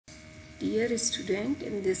Dear student,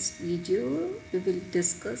 in this video we will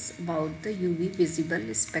discuss about the UV visible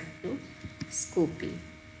spectroscopy.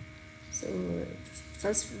 So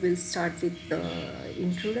first we will start with the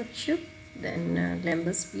introduction, then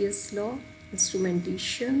Lambert-Beer's law,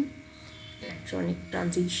 instrumentation, electronic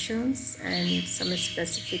transitions, and some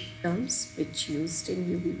specific terms which used in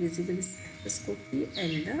UV visible spectroscopy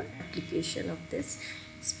and the application of this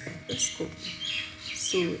spectroscopy.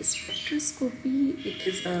 So spectroscopy, it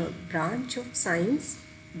is a branch of science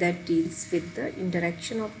that deals with the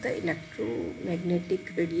interaction of the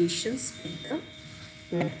electromagnetic radiations with the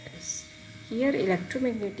matters. Here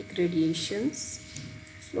electromagnetic radiations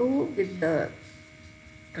flow with the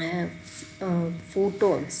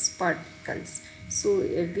photons, particles, so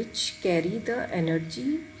which carry the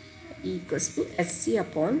energy equals to Sc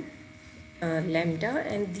upon lambda,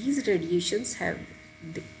 and these radiations have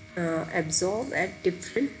absorb at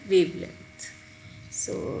different wavelengths.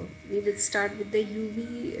 So we will start with the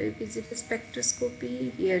UV visible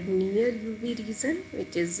spectroscopy. Here near UV region,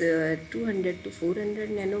 which is 200 to 400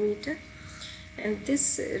 nanometer, and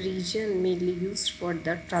this region mainly used for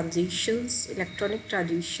the transitions, electronic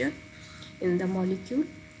transition in the molecule,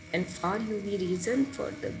 and far UV region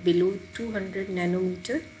for the below 200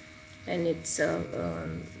 nanometer, and it's a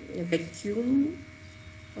vacuum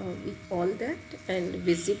we call that, and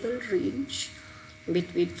visible range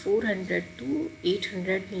between 400 to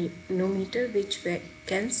 800 nanometer, which we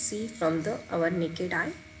can see from our naked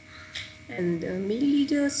eye. And mainly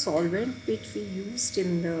the solvent which we used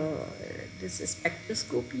in this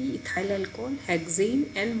spectroscopy, ethyl alcohol, hexane,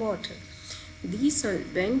 and water. These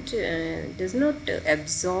solvent does not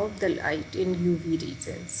absorb the light in UV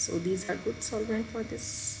regions, so these are good solvent for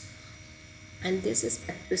this. And this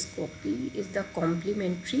spectroscopy is the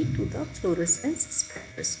complementary to the fluorescence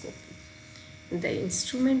spectroscopy. The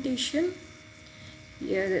instrumentation,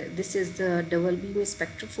 here this is the double beam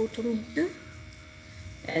spectrophotometer,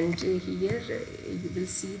 and here you will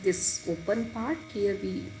see this open part. Here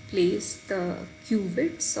we place the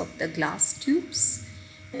cuvettes of the glass tubes,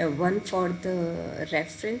 one for the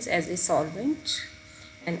reference as a solvent,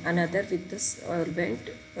 and another with the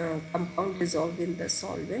solvent compound dissolved in the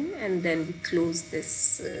solvent, and then we close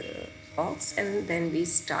this box, and then we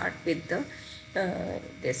start with the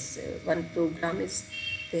this one program is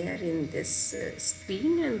there in this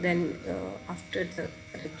screen, and then after the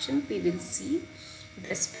correction we will see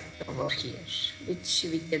the spectrum over here, which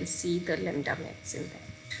we can see the lambda max in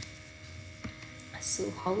that.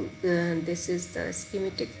 So how this is the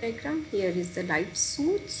schematic diagram. Here is the light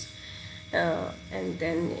source, and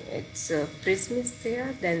then its prism is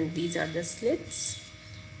there, then these are the slits,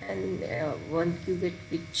 and one cuvette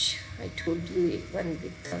which I told you, one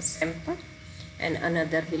with the sample, and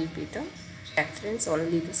another will be the reference,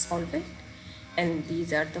 only the solvent, and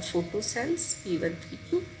these are the photocells P1,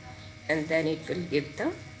 P2, and then it will give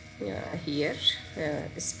the here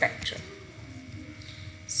spectrum.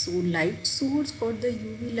 So light source, for the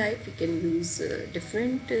UV light we can use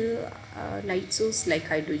different light source like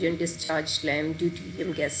hydrogen discharge lamp,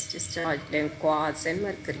 deuterium gas discharge lamp, quartz, and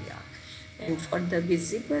mercury arc. And for the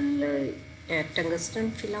visible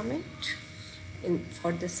tungsten filament,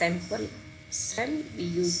 for the sample cell we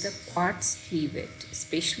use the quartz cuvette,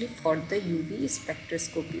 especially for the UV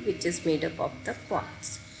spectroscopy, which is made up of the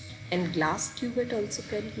quartz. And glass cuvette also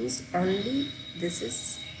can use, only this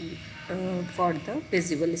is for the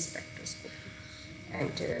visible spectroscopy.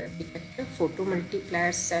 And detector,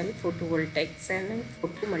 photomultiplier cell, photovoltaic cell, and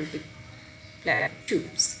photomultiplier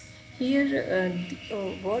tubes. Here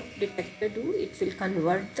what detector do, it will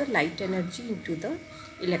convert the light energy into the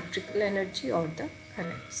electrical energy or the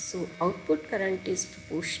current. So output current is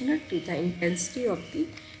proportional to the intensity of the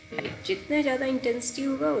light. जितने ज़्यादा intensity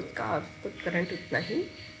होगा उसका output current उतना ही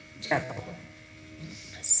ज़्यादा होगा.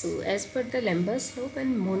 So as per the Lambert's law,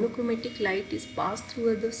 when monochromatic light is passed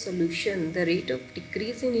through the solution, the rate of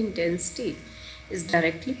decrease in intensity is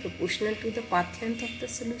directly proportional to the path length of the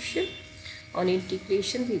solution. On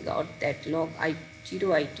integration we got that log I0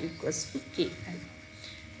 I2 equals to Ki.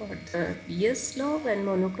 For the Beer's law, when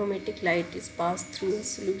monochromatic light is passed through a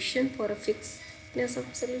solution for a fixed thickness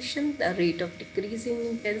of solution, the rate of decrease in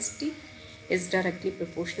intensity is directly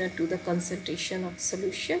proportional to the concentration of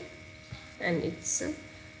solution, and it's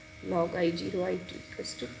log I0 I2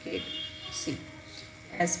 equals to Kc.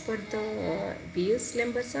 As per the Beer's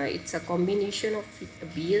Lambert's law, it's a combination of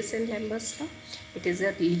Beer's and Lambert's law. It is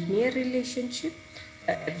a linear relationship.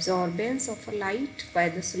 The absorbance of a light by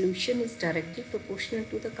the solution is directly proportional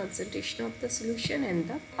to the concentration of the solution and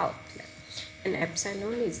the path length, and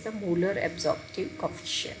epsilon is the molar absorptive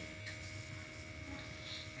coefficient.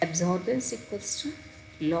 Absorbance equals to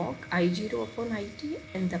log I0 upon IT,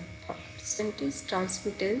 and the percentage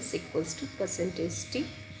transmittance equals to percentage T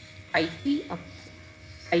IT up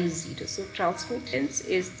I0. So transmittance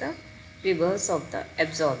is the reverse of the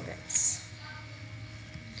absorbance.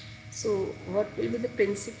 So what will be the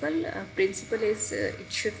principle? Principle is it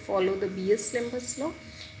should follow the Beer-Slember's law,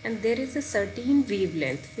 and there is a certain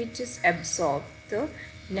wavelength which is absorbed, the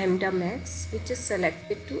lambda max, which is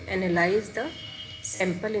selected to analyze the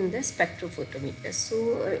sample in the spectrophotometer.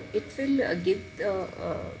 So it will give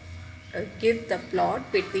the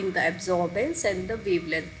plot between the absorbance and the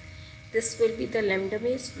wavelength. This will be the lambda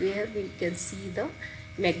max where we can see the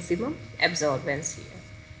maximum absorbance here.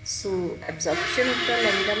 So absorption of the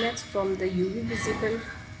lambda max from the UV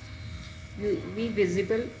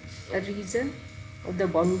visible region of the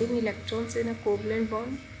bonding electrons in a covalent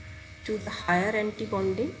bond to the higher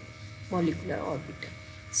anti-bonding molecular orbital.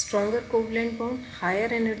 Stronger covalent bond, higher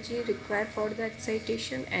energy required for the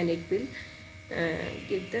excitation, and it will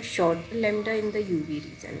give the shorter lambda in the UV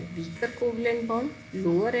region. Weaker covalent bond,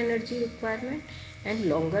 lower energy requirement, and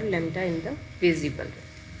longer lambda in the visible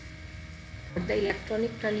region. The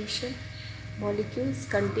electronic transition molecules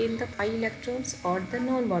contain the pi electrons or the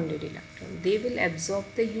non-bonded electron. They will absorb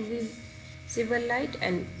the UV visible light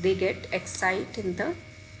and they get excited in the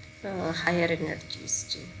higher energy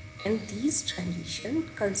state. And these transitions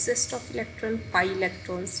consist of pi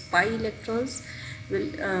electrons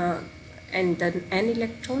will and the n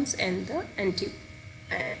electrons and the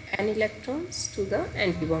n electrons to the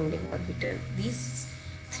anti-bonding orbital. These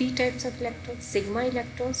three types of electrons: sigma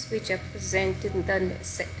electrons, which are present in the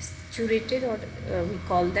saturated, or we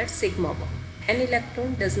call that sigma bond. N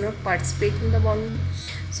electron does not participate in the bond,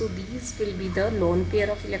 so these will be the lone pair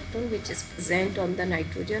of electron which is present on the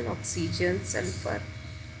nitrogen, oxygen, sulfur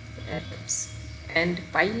atoms. And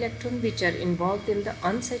pi electron, which are involved in the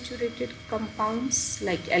unsaturated compounds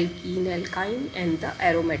like alkene, alkyne, and the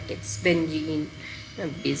aromatics, benzene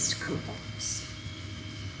based compounds.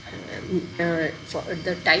 For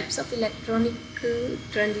the types of electronic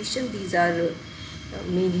transition, these are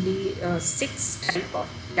mainly 6 types of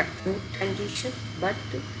electronic transition, but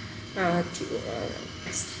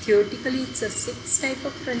theoretically it's a 6 type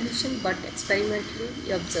of transition, but experimentally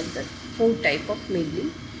we observe the 4 type of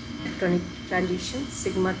mainly electronic transition: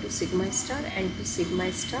 sigma to sigma star, n to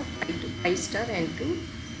sigma star, pi to pi star, n to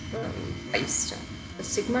pi star. The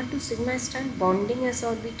sigma to sigma star, bonding s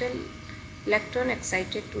orbital electron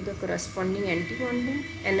excited to the corresponding anti-bonding.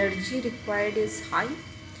 Energy required is high.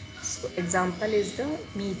 So example is the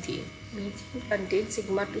methane. Methane contains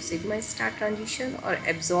sigma to sigma star transition or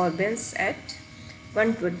absorbance at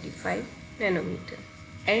 125 nanometer.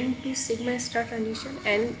 N to sigma star transition,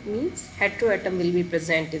 N means heteroatom will be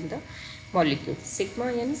present in the molecule. Sigma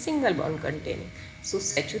yani single bond containing. So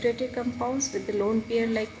saturated compounds with the lone pair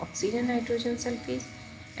like oxygen, nitrogen, sulfate,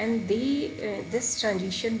 and this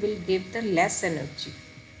transition will give the less energy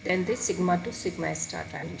than the sigma to sigma star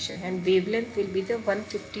transition, and wavelength will be the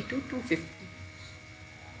 150 to 250,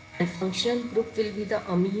 and functional group will be the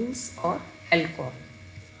amines or alcohol.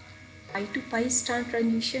 Pi to pi star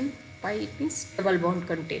transition, pi it means double bond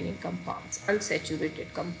containing compounds,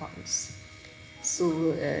 unsaturated compounds.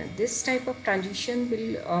 So this type of transition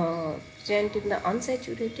will present in the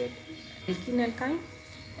unsaturated alkene, alkyne,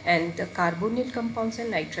 and the carbonyl compounds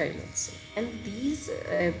and nitrile also. And these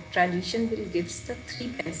transition will gives the 3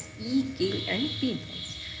 bands, E, K, and P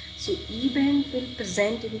bands. So E band will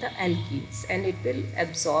present in the alkenes and it will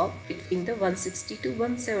absorb between the 160 to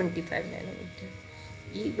 175 nanometer.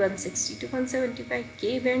 E 160 to 175.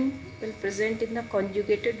 K band will present in the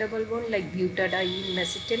conjugated double bond like butadiene,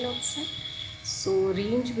 acetyl oxide. So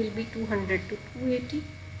range will be 200 to 280.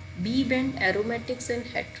 B band, aromatics and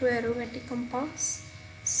heteroaromatic compounds.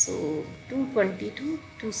 So 220 to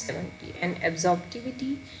 270, and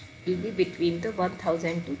absorptivity will be between the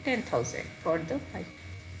 1000 to 10,000 for the pi.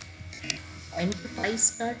 And the pi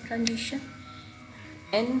star transition,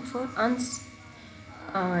 and for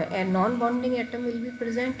a non-bonding atom will be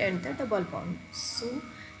present and the double bond. So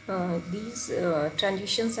these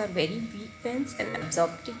transitions are very weak bands and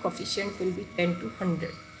absorptive coefficient will be 10 to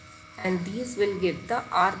 100, and these will give the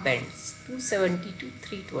R bands 270 to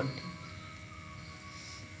 320.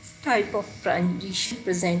 Type of transition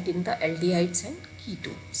present in the aldehydes and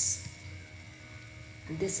ketones.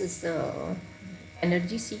 This is the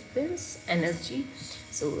energy sequence. Energy,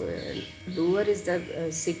 so lower is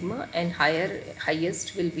the sigma and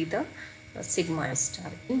highest will be the sigma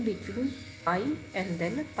star. In between pi and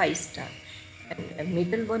then a pi star, and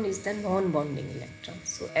middle one is the non-bonding electron.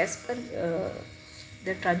 So as per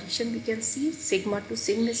the transition, we can see sigma to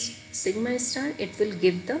sigma star, it will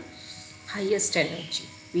give the highest energy.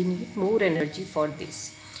 We need more energy for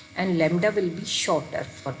this, and lambda will be shorter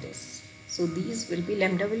for this. So these will be,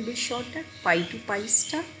 lambda will be shorter, pi to pi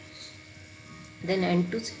star, then n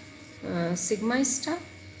to sigma star,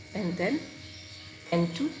 and then n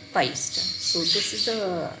to pi star. So this is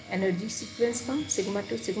the energy sequence from sigma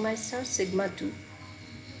to sigma star, sigma to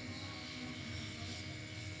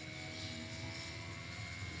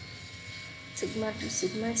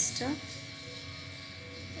sigma star,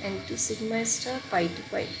 n to sigma star, pi to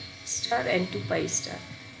pi star, n to pi star.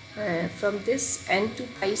 From this n to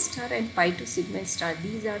pi star and pi to sigma star,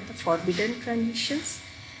 these are the forbidden transitions.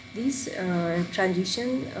 These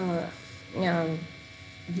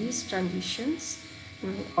transitions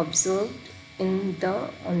observed in the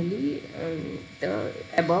only the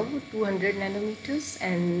above 200 nanometers,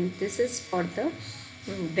 and this is for the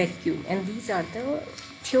vacuum, and these are the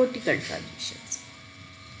theoretical transitions.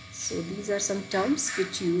 So these are some terms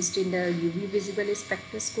which used in the UV visible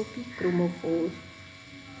spectroscopy: chromophore,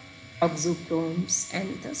 oxochromes,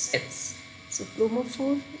 and the sets. So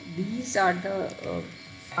chromophore, these are the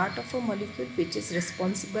part of a molecule which is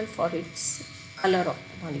responsible for its color of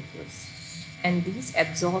the molecules, and these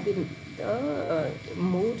absorb in the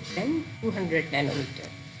more than 200 nanometer,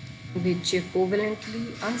 which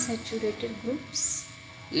covalently unsaturated groups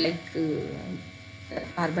like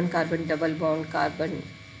carbon-carbon double bond, carbon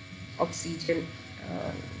oxygen,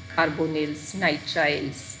 carbonyls,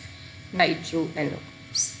 nitriles, nitro and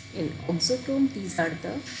groups. In oxochrome, these are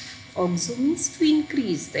the oxo means to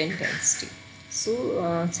increase the intensity.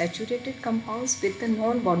 So saturated compounds with the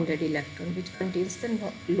non-bonded electron, which contains the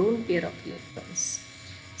lone pair of electrons.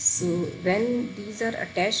 So when these are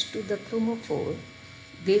attached to the chromophore,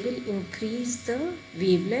 they will increase the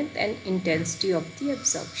wavelength and intensity of the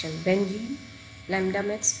absorption. Benzene, lambda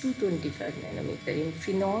max 225 nanometer. In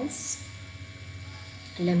phenols,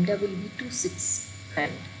 lambda will be 26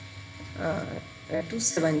 and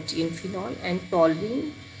 270 in phenol, and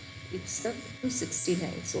toluene, it's a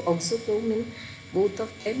 269. So oxochrome, in both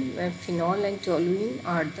of them, phenol and toluene,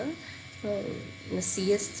 are the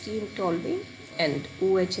CS3 in toluene and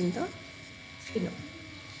OH in the phenol.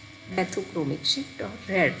 Bathochromic shift or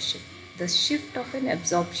red shift, the shift of an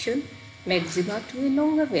absorption maxima to a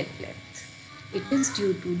longer wavelength. It is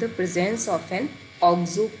due to the presence of an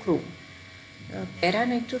oxochrome.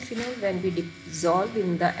 Para-nitrophenol, when we dissolve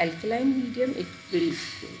in the alkaline medium, it will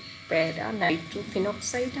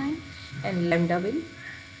para-nitrophenoxide ion, and lambda will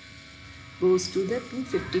goes to the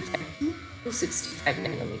 255 to 265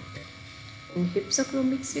 nanometer. In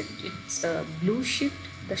hypsochromic shift, it's a blue shift,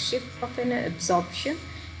 the shift of an absorption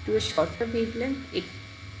to a shorter wavelength. It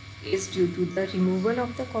is due to the removal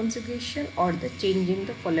of the conjugation or the changing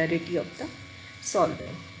the polarity of the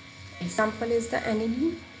solvent. Example is the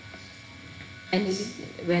aniline. Aniline,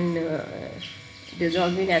 when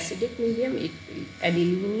dissolved in acidic medium, it will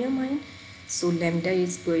anilinium ion. So lambda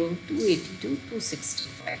is going to 80 to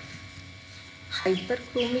 265.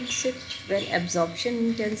 Hyperchromic shift, when absorption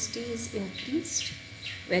intensity is increased.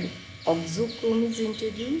 When oxochrome is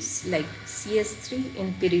introduced, like CS3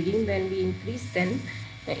 in pyridine, when we increase, then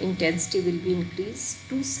the intensity will be increased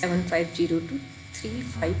to 750 to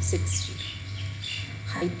 3560.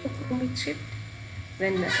 Hypochromic shift,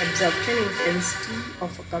 when absorption intensity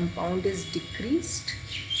of a compound is decreased.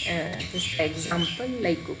 This example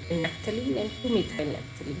like naphthalene and 2-methyl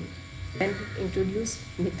naphthalene. When we introduce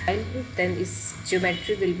methyl group, then its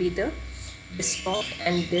geometry will be the distort,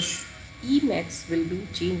 and this Emax will be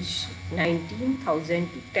changed 19,000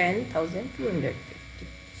 to 10,250.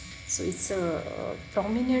 So it's a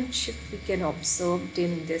prominent shift we can observe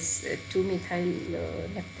in this 2-methyl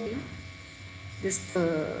naphthalene. This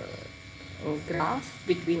graph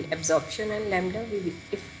between absorption and lambda,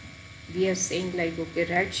 if we are saying like okay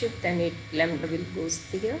red shift, then it lambda will goes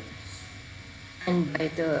here, and by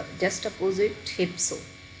the just opposite hypso,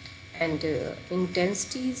 and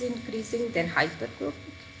intensity is increasing, then hyperchromic,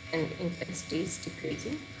 and intensity is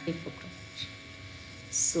decreasing, hypochromic.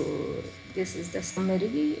 So this is the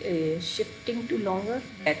summary: shifting to longer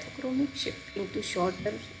bathochromic, shifting to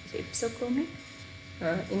shorter hypsochromic,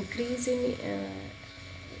 increase in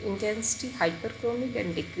intensity hyperchromic,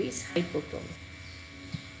 and decrease hypochromic.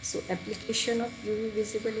 So application of UV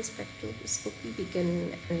visible spectroscopy, we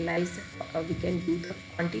can analyze, we can do the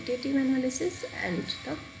quantitative analysis and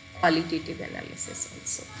the qualitative analysis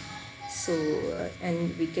also. So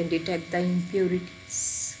and we can detect the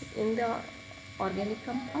impurities in the organic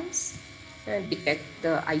compounds, detect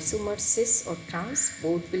the isomers cis or trans,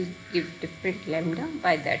 both will give different lambda,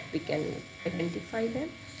 by that we can identify them.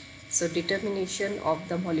 So determination of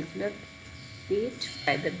the molecular weight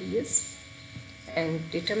by the BS, and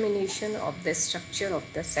determination of the structure of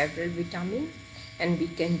the several vitamin, and we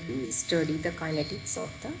can study the kinetics of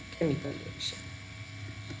the chemical reaction.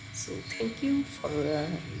 So thank you for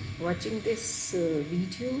watching this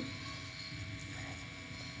video.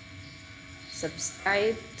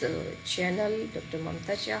 Subscribe the channel Dr.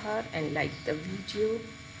 Mamta Chahar and like the video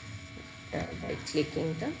by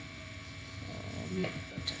clicking the like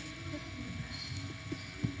button.